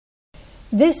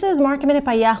This is Market Minute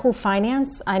by Yahoo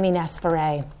Finance. I'm Ines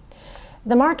Ferre.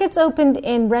 The markets opened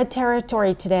in red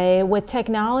territory today, with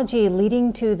technology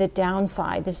leading to the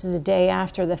downside. This is a day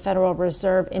after the Federal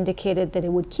Reserve indicated that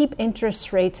it would keep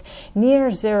interest rates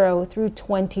near zero through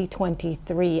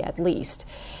 2023 at least.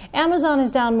 Amazon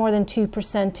is down more than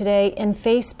 2% today, and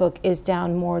Facebook is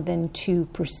down more than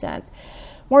 2%.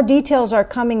 More details are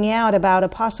coming out about a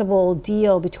possible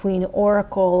deal between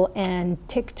Oracle and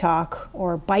TikTok,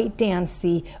 or ByteDance,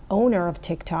 the owner of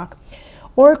TikTok.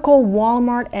 Oracle,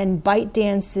 Walmart, and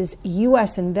ByteDance's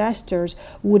U.S. investors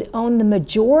would own the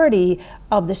majority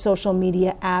of the social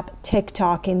media app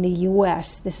TikTok in the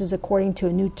U.S. This is according to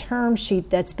a new term sheet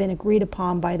that's been agreed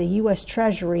upon by the U.S.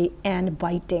 Treasury and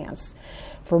ByteDance.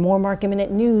 For more Market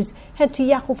Minute news, head to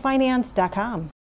yahoofinance.com.